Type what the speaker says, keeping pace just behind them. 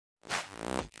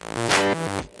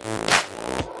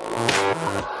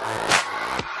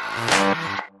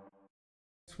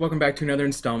welcome back to another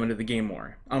installment of the Game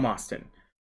War. I'm Austin.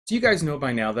 So you guys know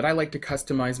by now that I like to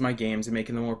customize my games and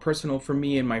making them more personal for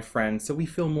me and my friends so we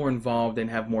feel more involved and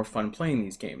have more fun playing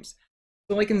these games.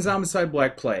 So like in Zombicide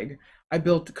Black Plague, I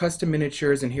built custom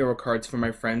miniatures and hero cards for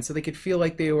my friends so they could feel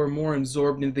like they were more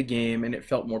absorbed into the game and it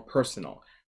felt more personal.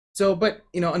 So, but,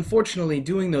 unfortunately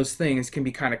doing those things can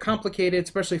be kind of complicated,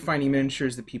 especially finding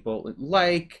miniatures that people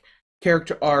like,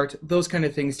 character art, those kind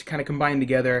of things to kind of combine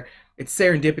together. It's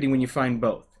serendipity when you find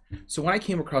both. So when I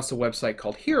came across a website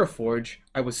called Hero Forge,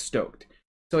 I was stoked.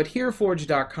 So at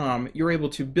heroforge.com, you're able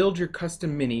to build your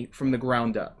custom mini from the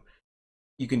ground up.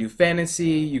 You can do fantasy,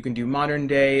 you can do modern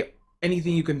day,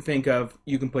 anything you can think of,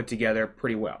 you can put together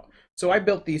pretty well. So I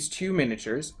built these two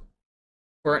miniatures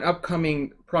for an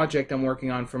upcoming project I'm working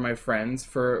on for my friends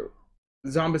for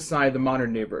Zombicide, the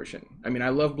modern day version. I mean, I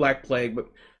love Black Plague, but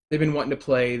they've been wanting to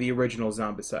play the original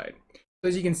Zombicide. So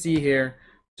as you can see here,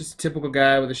 just a typical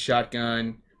guy with a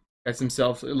shotgun, got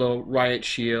himself a little riot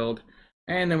shield,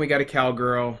 and then we got a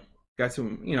cowgirl, got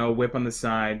some, whip on the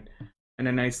side, and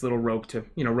a nice little rope to,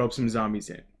 rope some zombies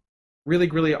in. Really,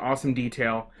 really awesome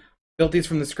detail. Built these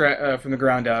from the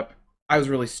ground up. I was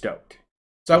really stoked.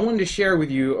 So I wanted to share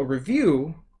with you a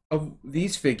review of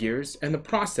these figures and the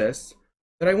process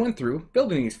that I went through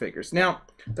building these figures. Now,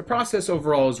 the process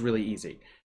overall is really easy.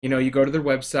 You go to their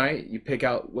website, you pick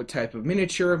out what type of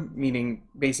miniature, meaning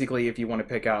basically if you want to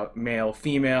pick out male,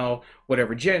 female,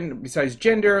 whatever besides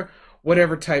gender,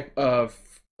 whatever type of,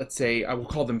 let's say, I will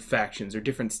call them factions or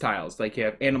different styles. Like you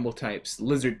have animal types,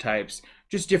 lizard types,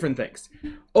 just different things.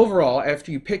 Overall,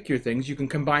 after you pick your things, you can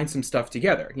combine some stuff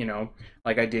together,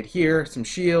 like I did here, some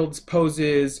shields,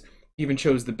 poses, even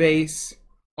chose the base,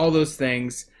 all those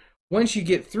things. Once you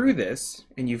get through this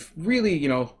and you've really,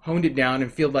 honed it down and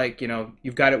feel like,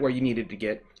 you've got it where you needed to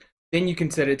get, then you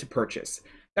can set it to purchase.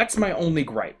 That's my only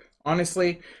gripe.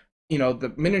 Honestly,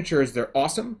 the miniatures, they're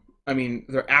awesome. I mean,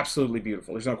 they're absolutely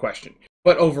beautiful. There's no question.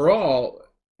 But overall,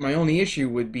 my only issue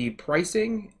would be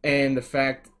pricing and the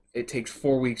fact it takes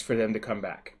 4 weeks for them to come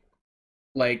back.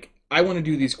 Like, I want to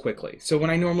do these quickly. So when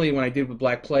I did with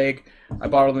Black Plague, I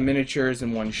bought all the miniatures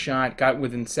in one shot, got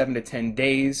within 7 to 10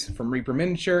 days from Reaper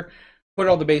Miniature, put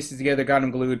all the bases together, got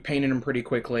them glued, painted them pretty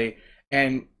quickly,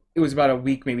 and it was about a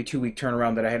week, maybe 2 week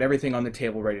turnaround that I had everything on the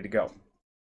table ready to go.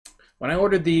 When I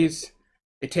ordered these,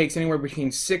 it takes anywhere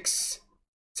between six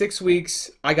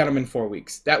weeks. I got them in 4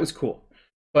 weeks. That was cool.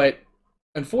 But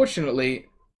unfortunately,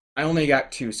 I only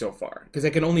got 2 so far because I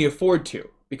can only afford 2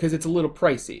 because it's a little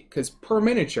pricey. Because per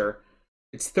miniature,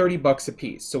 it's $30 a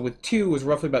piece. So with 2, it was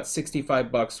roughly about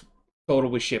 $65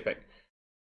 total with shipping.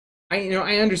 I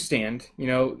understand.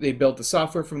 They built the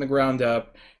software from the ground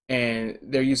up, and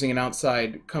they're using an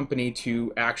outside company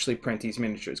to actually print these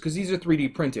miniatures because these are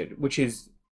 3D printed, which is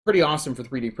pretty awesome for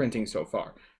 3D printing so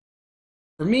far.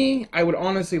 For me, I would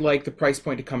honestly like the price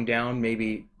point to come down,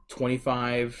 maybe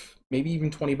 25, maybe even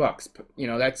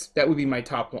 $20. That would be my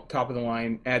top of the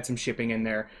line. Add some shipping in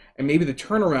there, and maybe the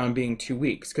turnaround being 2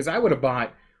 weeks, because I would have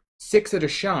bought 6 at a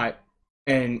shot,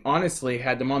 and honestly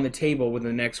had them on the table within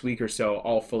the next week or so,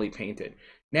 all fully painted.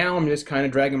 Now I'm just kind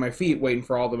of dragging my feet, waiting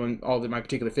for all of my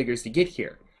particular figures to get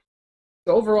here.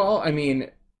 So overall, I mean,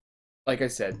 like I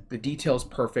said, the detail's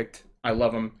perfect. I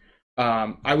love them.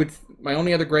 My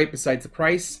only other gripe besides the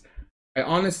price,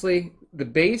 the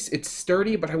base, it's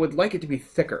sturdy, but I would like it to be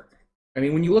thicker. I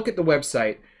mean, when you look at the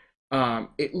website,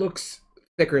 it looks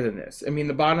thicker than this. I mean,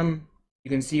 the bottom, you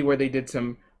can see where they did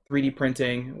some 3D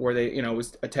printing, where they,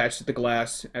 was attached to the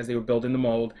glass as they were building the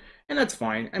mold, and that's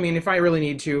fine. I mean, if I really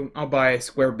need to, I'll buy a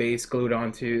square base glued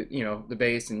onto, the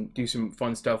base and do some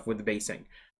fun stuff with the basing.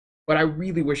 But I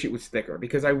really wish it was thicker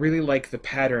because I really like the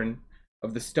pattern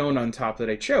of the stone on top that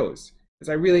I chose. Because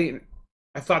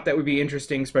I thought that would be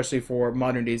interesting, especially for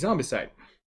modern day Zombicide.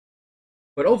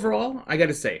 But overall, I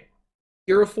gotta say,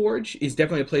 Hero Forge is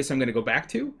definitely a place I'm gonna go back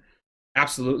to.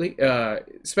 Absolutely,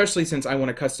 especially since I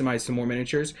want to customize some more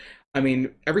miniatures. I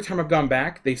mean, every time I've gone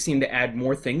back, they've seemed to add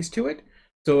more things to it.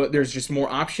 So there's just more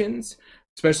options,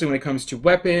 especially when it comes to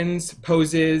weapons,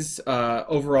 poses,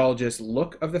 overall just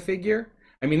look of the figure.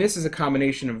 I mean, this is a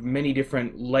combination of many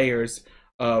different layers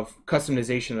of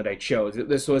customization that I chose.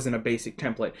 This wasn't a basic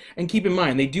template. And keep in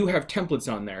mind, they do have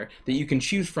templates on there that you can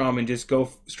choose from and just go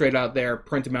straight out there,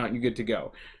 print them out, and you're good to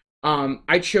go.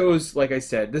 I chose, like I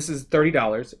said, this is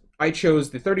 $30. I chose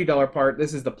the $30 part.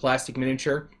 This is the plastic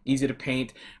miniature, easy to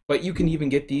paint, but you can even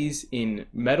get these in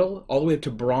metal all the way up to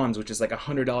bronze, which is like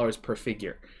 $100 per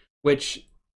figure, which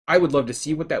I would love to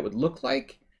see what that would look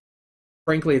like.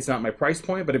 Frankly, it's not my price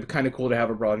point, but it'd be kind of cool to have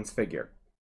a bronze figure.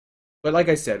 But like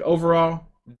I said, overall,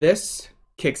 this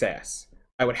kicks ass.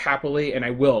 I would happily, and I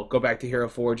will, go back to Hero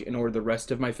Forge and order the rest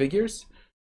of my figures.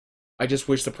 I just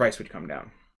wish the price would come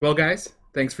down. Well, guys,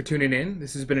 thanks for tuning in.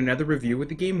 This has been another review with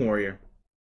the Game Warrior.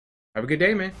 Have a good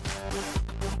day, man.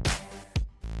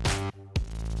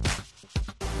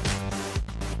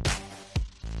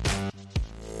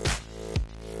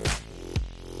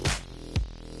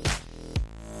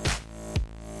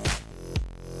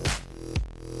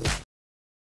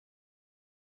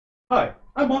 Hi,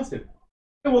 I'm Austin,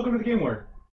 and welcome to the Game Warrior.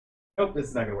 Nope, this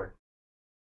is not gonna work.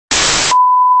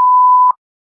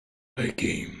 A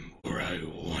game where I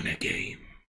won a game.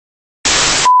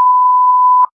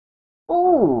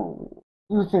 Oh,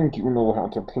 you think you know how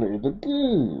to play the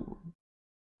game?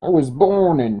 I was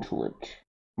born into it,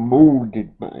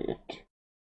 molded by it.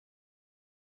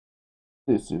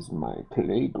 This is my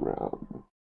playground.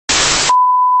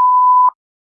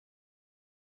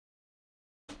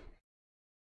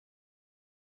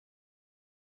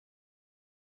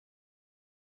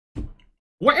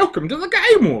 Welcome to the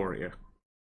Game Warrior.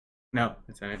 No,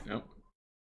 that's not it. No.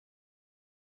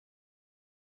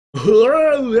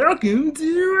 Welcome to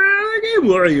the Game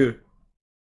Warrior.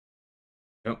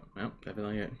 Nope, nope,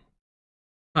 definitely it.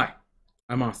 Hi,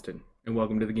 I'm Austin, and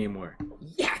welcome to the Game Warrior.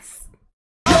 Yes!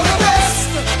 You're the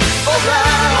best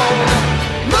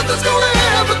around. Nothing's going